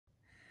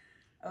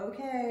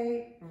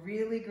Okay,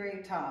 really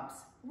great tops.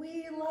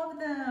 We love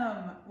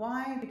them.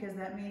 Why? Because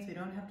that means we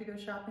don't have to go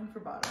shopping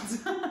for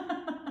bottoms.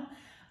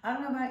 I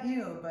don't know about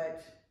you,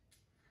 but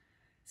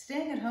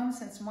staying at home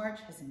since March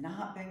has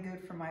not been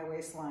good for my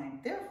waistline.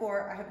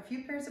 Therefore, I have a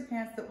few pairs of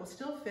pants that will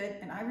still fit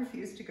and I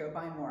refuse to go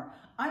buy more.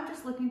 I'm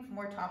just looking for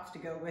more tops to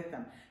go with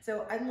them.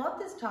 So I love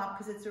this top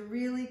because it's a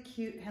really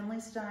cute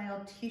Henley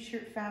style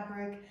t-shirt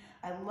fabric.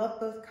 I love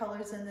both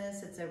colors in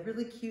this. It's a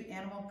really cute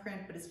animal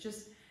print, but it's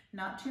just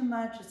not too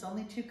much. It's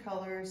only 2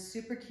 colors,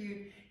 super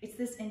cute. It's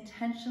this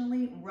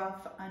intentionally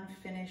rough,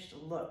 unfinished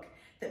look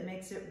that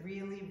makes it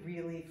really,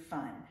 really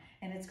fun.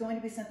 And it's going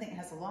to be something that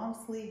has a long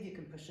sleeve. You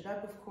can push it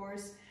up, of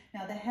course.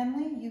 Now the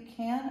Henley, you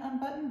can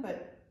unbutton,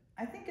 but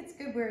I think it's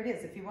good where it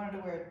is. If you wanted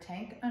to wear a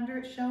tank under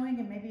it showing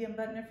and maybe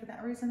unbutton it for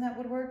that reason, that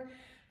would work.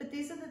 But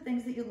these are the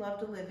things that you love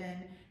to live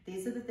in.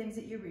 These are the things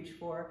that you reach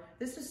for.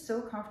 This is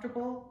so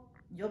comfortable.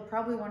 You'll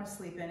probably want to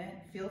sleep in it.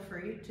 Feel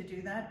free to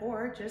do that,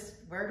 or just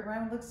wear it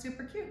around and look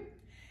super cute.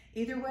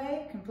 Either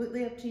way,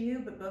 completely up to you,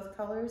 but both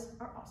colors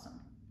are awesome.